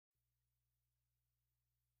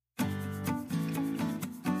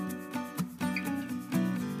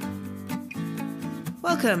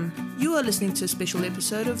Welcome. You are listening to a special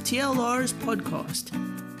episode of TLR's podcast.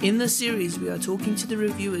 In this series, we are talking to the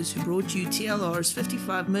reviewers who brought you TLR's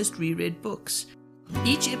 55 most reread books.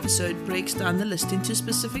 Each episode breaks down the list into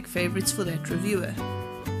specific favorites for that reviewer.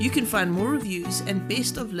 You can find more reviews and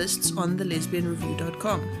best of lists on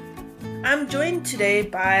thelesbianreview.com. I'm joined today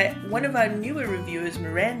by one of our newer reviewers,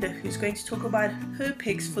 Miranda, who's going to talk about her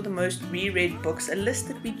picks for the most reread books, a list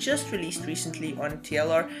that we just released recently on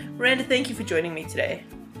TLR. Miranda, thank you for joining me today.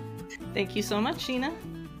 Thank you so much, Sheena.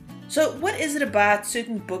 So, what is it about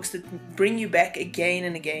certain books that bring you back again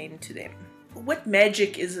and again to them? What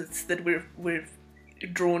magic is it that we're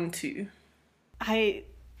drawn to? I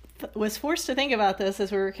was forced to think about this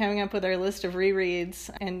as we were coming up with our list of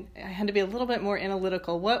rereads, and I had to be a little bit more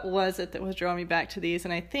analytical. What was it that was drawing me back to these?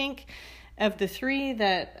 And I think of the three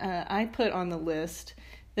that I put on the list,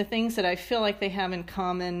 the things that I feel like they have in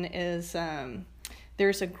common is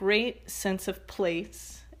there's a great sense of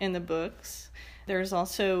place in the books. There's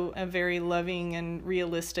also a very loving and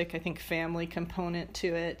realistic, I think, family component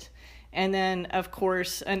to it. And then, of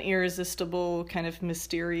course, an irresistible, kind of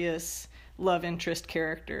mysterious love interest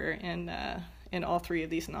character in all three of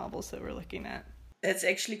these novels that we're looking at. That's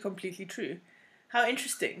actually completely true. How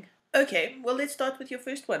interesting. Okay, well, let's start with your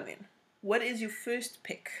first one then. What is your first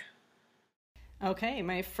pick? Okay,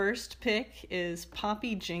 my first pick is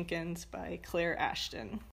Poppy Jenkins by Claire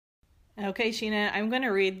Ashton. Okay, Sheena, I'm going to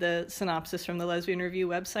read the synopsis from the Lesbian Review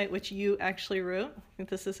website, which you actually wrote. I think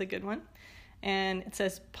this is a good one. And it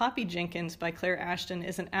says, Poppy Jenkins by Claire Ashton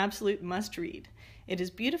is an absolute must-read. It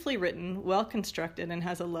is beautifully written, well-constructed, and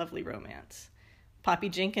has a lovely romance. Poppy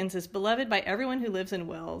Jenkins is beloved by everyone who lives in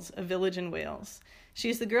Wells, a village in Wales. She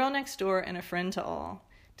is the girl next door and a friend to all.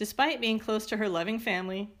 Despite being close to her loving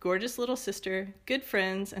family, gorgeous little sister, good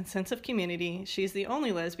friends, and sense of community, she is the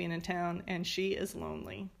only lesbian in town, and she is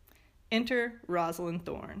lonely. Enter Rosalind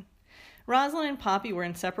Thorne. Rosalind and Poppy were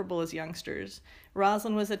inseparable as youngsters.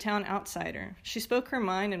 Rosalind was a town outsider. She spoke her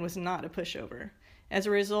mind and was not a pushover. As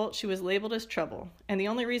a result, she was labeled as trouble, and the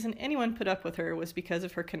only reason anyone put up with her was because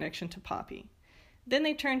of her connection to Poppy. Then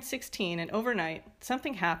they turned 16, and overnight,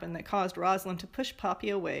 something happened that caused Rosalind to push Poppy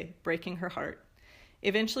away, breaking her heart.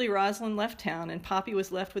 Eventually, Rosalind left town, and Poppy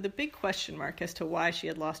was left with a big question mark as to why she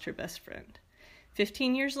had lost her best friend.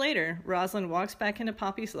 15 years later, Rosalind walks back into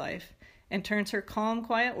Poppy's life and turns her calm,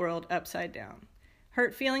 quiet world upside down.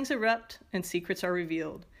 Hurt feelings erupt, and secrets are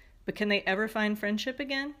revealed. But can they ever find friendship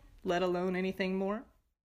again? Let alone anything more?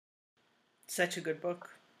 Such a good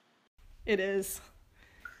book. It is.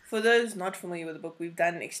 For those not familiar with the book, we've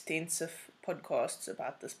done extensive podcasts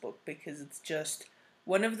about this book because it's just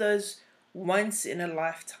one of those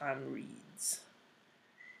once-in-a-lifetime reads.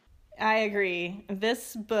 I agree.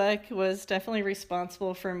 This book was definitely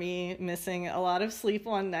responsible for me missing a lot of sleep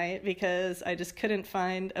one night because I just couldn't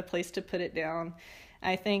find a place to put it down.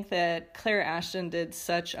 I think that Claire Ashton did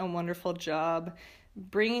such a wonderful job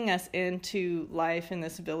bringing us into life in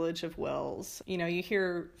this village of Wells. You know, you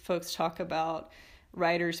hear folks talk about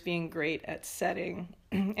writers being great at setting,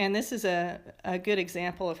 and this is a good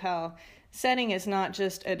example of how setting is not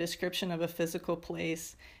just a description of a physical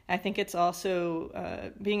place. I think it's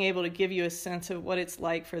also being able to give you a sense of what it's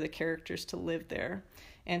like for the characters to live there.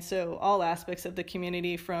 And so all aspects of the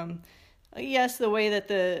community from, yes, the way that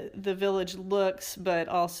the village looks, but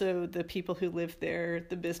also the people who live there,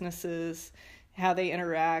 the businesses, how they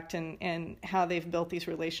interact, and how they've built these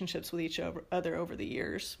relationships with each other over the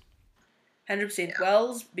years. 100%.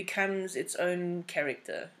 Wells becomes its own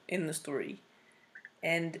character in the story.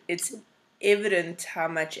 And it's evident how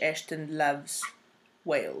much Ashton loves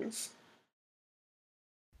Wales.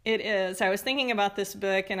 It is. I was thinking about this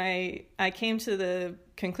book, and I came to the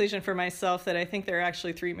conclusion for myself that I think there are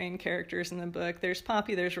actually three main characters in the book. There's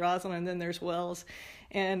Poppy, there's Rosalind, and then there's Wells.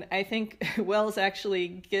 And I think Wells actually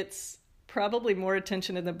gets probably more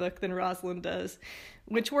attention in the book than Rosalind does,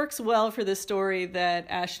 which works well for the story that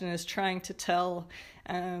Ashton is trying to tell,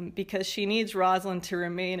 because she needs Rosalind to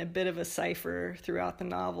remain a bit of a cipher throughout the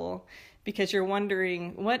novel, because you're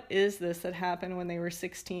wondering, what is this that happened when they were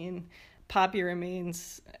 16? Poppy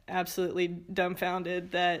remains absolutely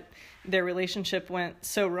dumbfounded that their relationship went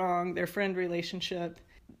so wrong, their friend relationship.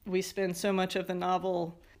 We spend so much of the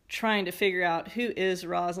novel trying to figure out, who is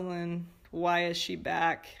Rosalind? Why is she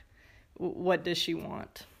back? What does she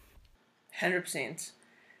want? 100%.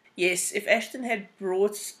 Yes, if Ashton had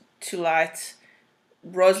brought to light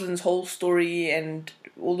Rosalind's whole story and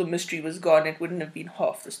all the mystery was gone, it wouldn't have been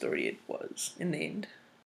half the story it was in the end.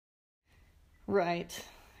 Right.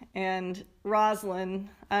 And Rosalind,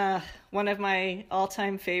 one of my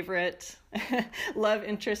all-time favorite love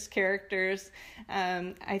interest characters.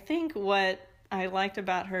 I think what I liked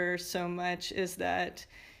about her so much is that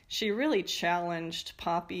she really challenged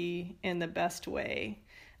Poppy in the best way.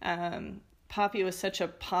 Poppy was such a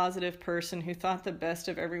positive person who thought the best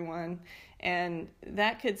of everyone, and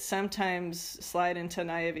that could sometimes slide into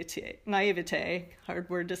naivete, hard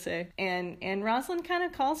word to say. And Rosalind kind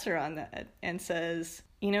of calls her on that and says,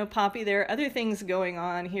 Poppy, there are other things going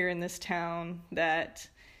on here in this town that,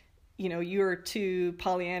 you're too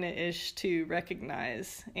Pollyanna-ish to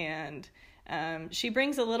recognize. And she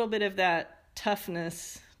brings a little bit of that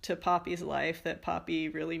toughness to Poppy's life that Poppy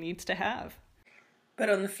really needs to have. But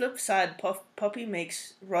on the flip side, Poppy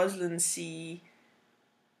makes Rosalind see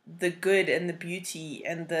the good and the beauty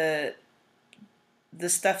and the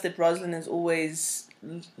stuff that Rosalind is always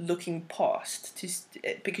looking past,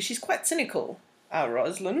 because she's quite cynical,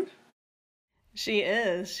 Rosalind. She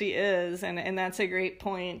is, and that's a great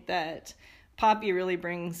point, that Poppy really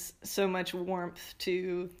brings so much warmth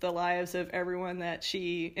to the lives of everyone that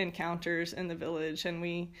she encounters in the village, and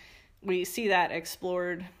we see that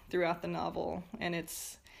explored throughout the novel. And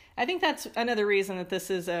I think that's another reason that this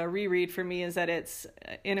is a reread for me, is that it's,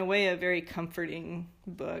 in a way, a very comforting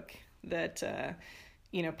book, that,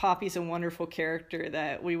 Poppy's a wonderful character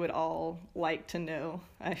that we would all like to know,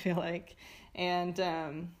 I feel like.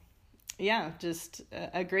 And, just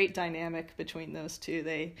a great dynamic between those two.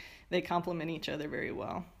 They complement each other very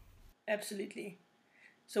well. Absolutely.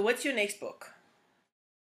 So what's your next book?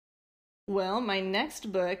 Well, my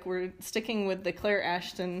next book, we're sticking with the Claire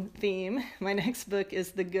Ashton theme. My next book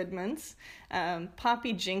is The Goodmans.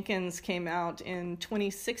 Poppy Jenkins came out in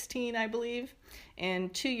 2016, I believe,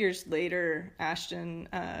 and 2 years later, Ashton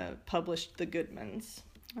published The Goodmans.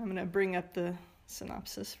 I'm going to bring up the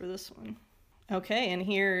synopsis for this one. Okay, and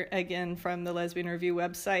here again from the Lesbian Review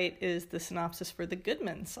website is the synopsis for The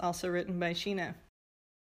Goodmans, also written by Sheena.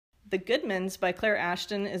 The Goodmans by Claire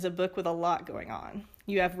Ashton is a book with a lot going on.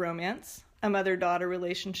 You have romance, a mother-daughter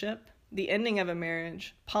relationship, the ending of a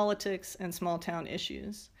marriage, politics, and small-town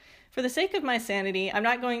issues. For the sake of my sanity, I'm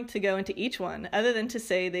not going to go into each one, other than to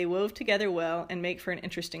say they wove together well and make for an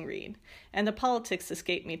interesting read, and the politics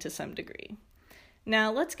escape me to some degree. Now,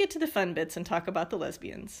 let's get to the fun bits and talk about the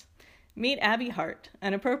lesbians. Meet Abby Hart,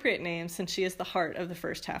 an appropriate name since she is the heart of the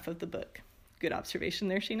first half of the book. Good observation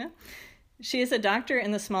there, Sheena. She is a doctor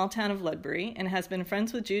in the small town of Ludbury and has been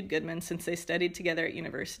friends with Jude Goodman since they studied together at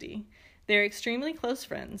university. They are extremely close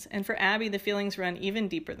friends, and for Abby, the feelings run even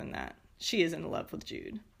deeper than that. She is in love with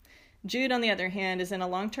Jude. Jude, on the other hand, is in a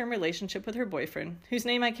long-term relationship with her boyfriend, whose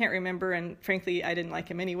name I can't remember, and frankly, I didn't like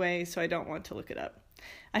him anyway, so I don't want to look it up.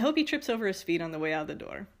 I hope he trips over his feet on the way out the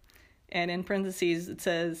door. And in parentheses, it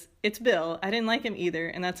says, "It's Bill. I didn't like him either,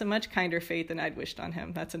 and that's a much kinder fate than I'd wished on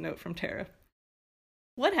him." That's a note from Tara.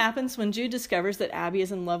 What happens when Jude discovers that Abby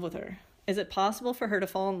is in love with her? Is it possible for her to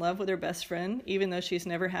fall in love with her best friend, even though she's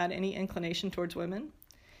never had any inclination towards women?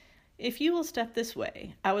 If you will step this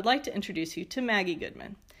way, I would like to introduce you to Maggie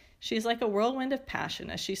Goodman. She is like a whirlwind of passion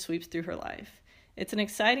as she sweeps through her life. It's an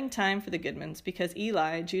exciting time for the Goodmans because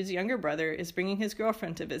Eli, Jude's younger brother, is bringing his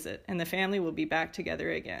girlfriend to visit, and the family will be back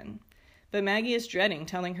together again. But Maggie is dreading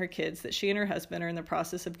telling her kids that she and her husband are in the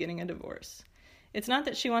process of getting a divorce. It's not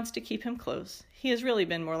that she wants to keep him close. He has really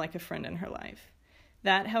been more like a friend in her life.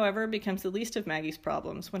 That, however, becomes the least of Maggie's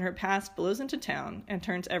problems when her past blows into town and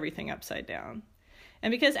turns everything upside down.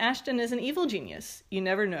 And because Ashton is an evil genius, you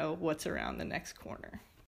never know what's around the next corner.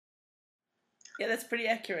 Yeah, that's pretty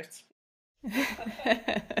accurate.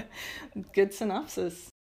 Good synopsis.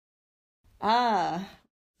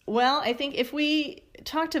 Well, I think if we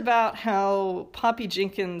talked about how Poppy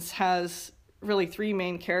Jenkins has really three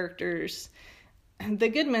main characters, The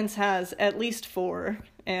Goodmans has at least four,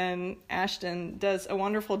 and Ashton does a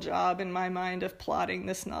wonderful job, in my mind, of plotting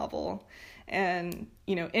this novel and,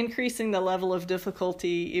 increasing the level of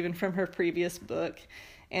difficulty even from her previous book,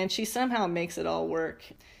 and she somehow makes it all work.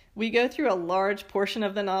 We go through a large portion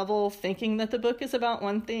of the novel thinking that the book is about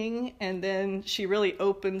one thing, and then she really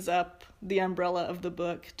opens up the umbrella of the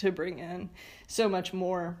book to bring in so much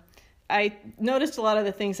more. I noticed a lot of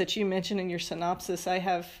the things that you mentioned in your synopsis. I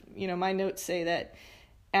have, my notes say that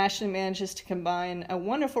Ashton manages to combine a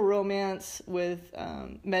wonderful romance with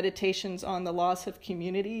meditations on the loss of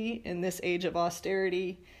community in this age of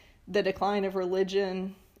austerity, the decline of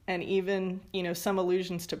religion, and even, some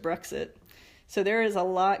allusions to Brexit. So there is a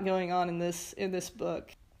lot going on in this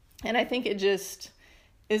book. And I think it just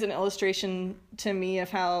is an illustration to me of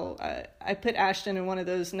how I put Ashton in one of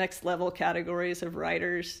those next level categories of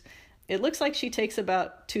writers. It looks like she takes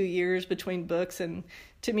about 2 years between books, and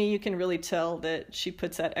to me you can really tell that she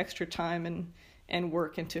puts that extra time and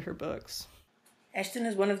work into her books. Ashton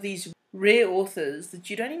is one of these rare authors that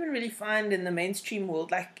you don't even really find in the mainstream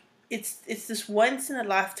world. Like, it's this once in a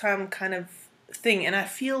lifetime kind of thing, and I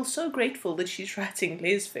feel so grateful that she's writing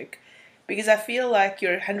lesfic, because I feel like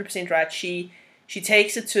you're 100% right. She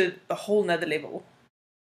takes it to a whole nother level.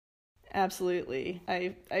 Absolutely.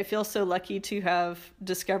 I feel so lucky to have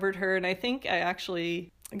discovered her, and I think I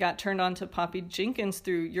actually got turned on to Poppy Jenkins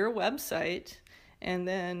through your website. And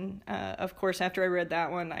then, of course, after I read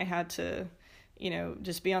that one, I had to,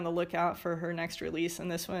 just be on the lookout for her next release.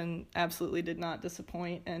 And this one absolutely did not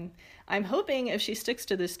disappoint. And I'm hoping if she sticks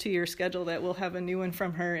to this 2-year schedule that we'll have a new one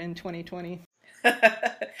from her in 2020.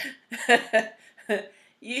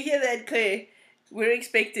 You hear that, Claire? We're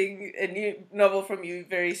expecting a new novel from you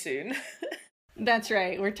very soon. That's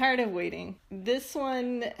right. We're tired of waiting. This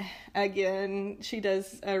one, again, she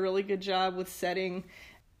does a really good job with setting.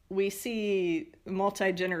 We see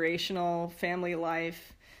multi-generational family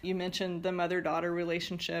life. You mentioned the mother-daughter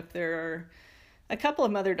relationship. There are a couple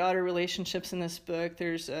of mother-daughter relationships in this book.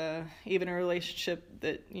 There's even a relationship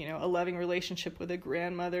that, a loving relationship with a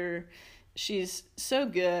grandmother. She's so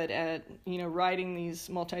good at, writing these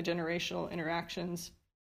multi-generational interactions.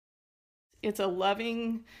 It's a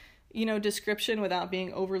loving, description without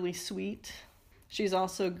being overly sweet. She's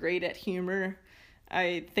also great at humor.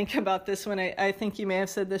 I think about this one. I think you may have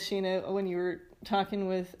said this, Sheena, when you were talking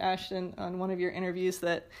with Ashton on one of your interviews,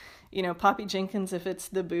 that, Poppy Jenkins, if it's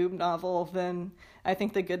the boob novel, then I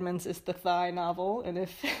think The Goodmans is the thigh novel. And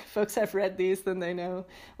if folks have read these, then they know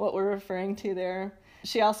what we're referring to there.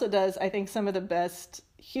 She also does, I think, some of the best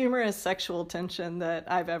humorous sexual tension that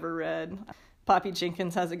I've ever read. Poppy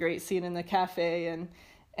Jenkins has a great scene in the cafe,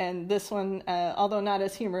 and this one, although not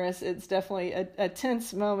as humorous, it's definitely a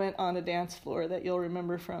tense moment on a dance floor that you'll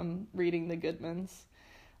remember from reading The Goodmans.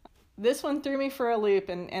 This one threw me for a loop,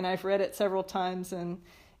 and I've read it several times, and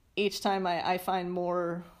each time I find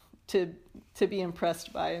more to be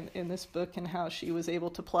impressed by in this book, and how she was able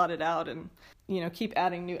to plot it out and, keep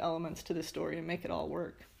adding new elements to the story and make it all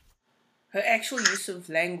work. Her actual use of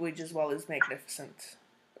language as well is magnificent.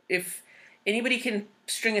 If anybody can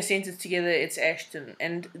string a sentence together, it's Ashton.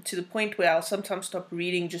 And to the point where I'll sometimes stop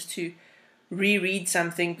reading just to reread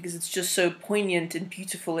something because it's just so poignant and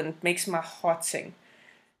beautiful and it makes my heart sing.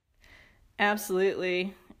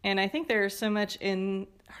 Absolutely. And I think there's so much in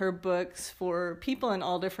her books for people in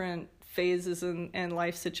all different phases and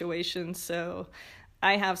life situations. So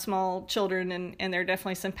I have small children, and there are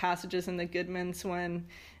definitely some passages in The Goodmans when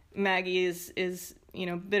Maggie is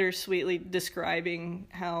bittersweetly describing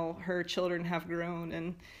how her children have grown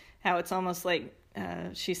and how it's almost like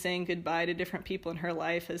she's saying goodbye to different people in her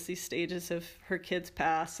life as these stages of her kids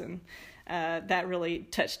pass, and that really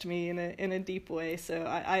touched me in a deep way. So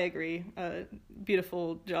I agree.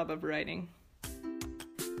 Beautiful job of writing.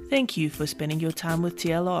 Thank you for spending your time with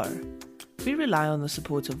TLR. We rely on the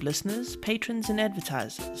support of listeners, patrons, and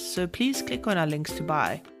advertisers, so please click on our links to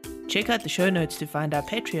buy. Check out the show notes to find our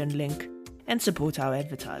Patreon link and support our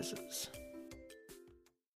advertisers.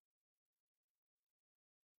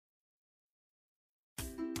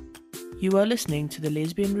 You are listening to the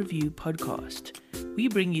Lesbian Review podcast. We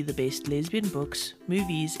bring you the best lesbian books,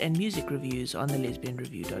 movies, and music reviews on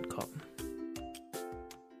thelesbianreview.com.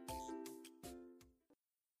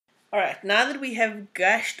 All right, now that we have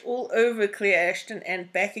gushed all over Claire Ashton and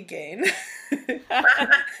back again,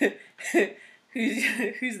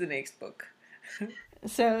 who's the next book?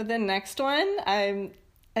 So the next one, I'm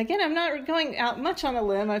not going out much on a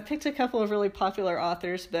limb. I picked a couple of really popular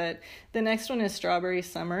authors, but the next one is Strawberry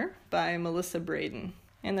Summer by Melissa Braden.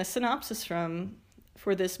 And the synopsis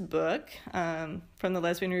for this book, from the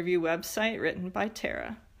Lesbian Review website, written by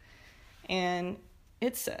Tara. And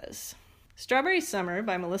it says, Strawberry Summer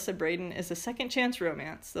by Melissa Braden is a second chance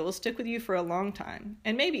romance that will stick with you for a long time,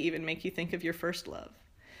 and maybe even make you think of your first love.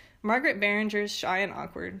 Margaret Barringer is shy and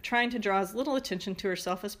awkward, trying to draw as little attention to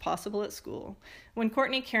herself as possible at school, when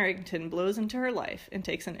Courtney Carrington blows into her life and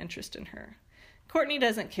takes an interest in her. Courtney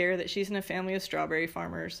doesn't care that she's in a family of strawberry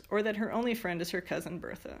farmers, or that her only friend is her cousin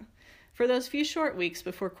Bertha. For those few short weeks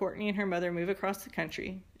before Courtney and her mother move across the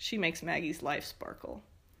country, she makes Maggie's life sparkle.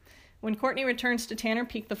 When Courtney returns to Tanner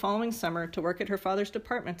Peak the following summer to work at her father's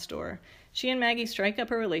department store, she and Maggie strike up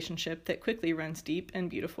a relationship that quickly runs deep and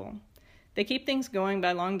beautiful. They keep things going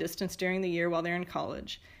by long distance during the year while they're in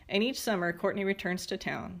college, and each summer Courtney returns to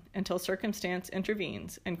town until circumstance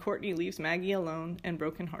intervenes and Courtney leaves Maggie alone and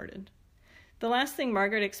brokenhearted. The last thing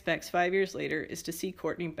Margaret expects 5 years later is to see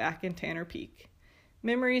Courtney back in Tanner Peak.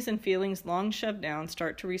 Memories and feelings long shoved down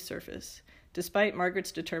start to resurface, despite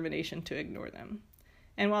Margaret's determination to ignore them.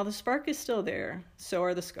 And while the spark is still there, so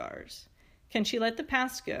are the scars. Can she let the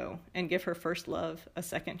past go and give her first love a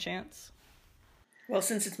second chance? Well,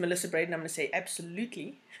 since it's Melissa Braden, I'm going to say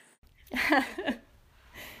absolutely.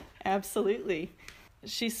 Absolutely.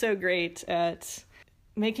 She's so great at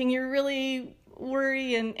making you really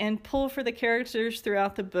worry and pull for the characters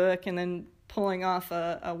throughout the book, and then pulling off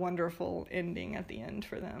a wonderful ending at the end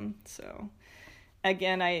for them. So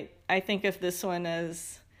again, I think of this one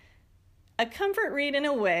as a comfort read in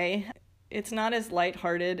a way. It's not as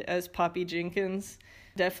lighthearted as Poppy Jenkins.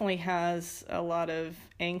 Definitely has a lot of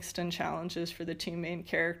angst and challenges for the two main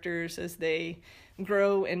characters as they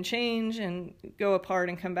grow and change and go apart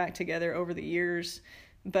and come back together over the years.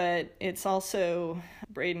 But it's also,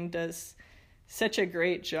 Braden does such a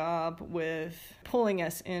great job with pulling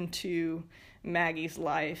us into Maggie's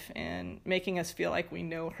life and making us feel like we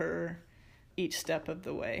know her each step of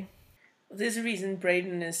the way. There's a reason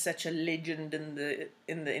Braden is such a legend in the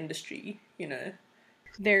industry, you know.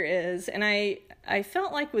 There is, and I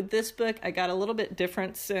felt like with this book I got a little bit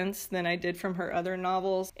different sense than I did from her other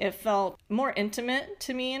novels. It felt more intimate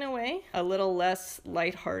to me in a way, a little less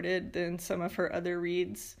lighthearted than some of her other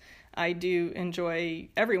reads. I do enjoy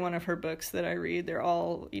every one of her books that I read. They're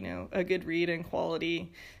all, you know, a good read and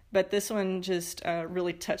quality, but this one just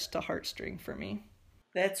really touched a heartstring for me.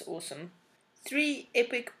 That's awesome. 3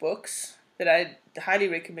 epic books that I highly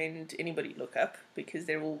recommend anybody look up because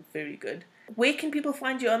they're all very good. Where can people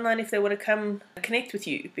find you online if they want to come connect with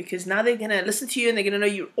you? Because now they're going to listen to you and they're going to know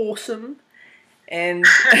you're awesome. And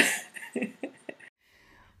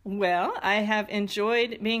well, I have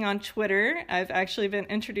enjoyed being on Twitter. I've actually been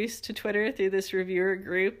introduced to Twitter through this reviewer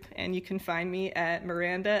group, and you can find me at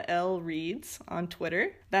Miranda L. Reads on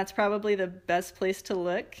Twitter. That's probably the best place to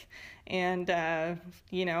look. And,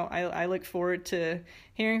 you know, I look forward to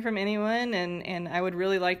hearing from anyone, and I would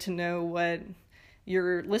really like to know what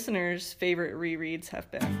your listeners' favorite rereads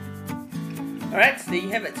have been. All right, so there you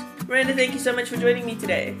have it. Miranda, thank you so much for joining me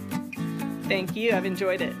today. Thank you. I've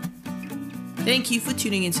enjoyed it. Thank you for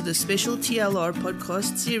tuning into the special TLR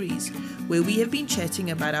podcast series, where we have been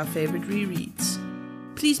chatting about our favorite rereads.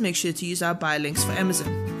 Please make sure to use our buy links for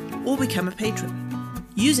Amazon, or become a patron.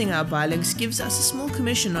 Using our buy links gives us a small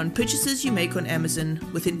commission on purchases you make on Amazon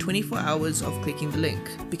within 24 hours of clicking the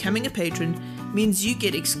link. Becoming a patron means you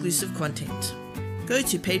get exclusive content. Go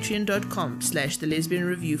to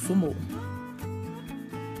patreon.com/thelesbianreview for more.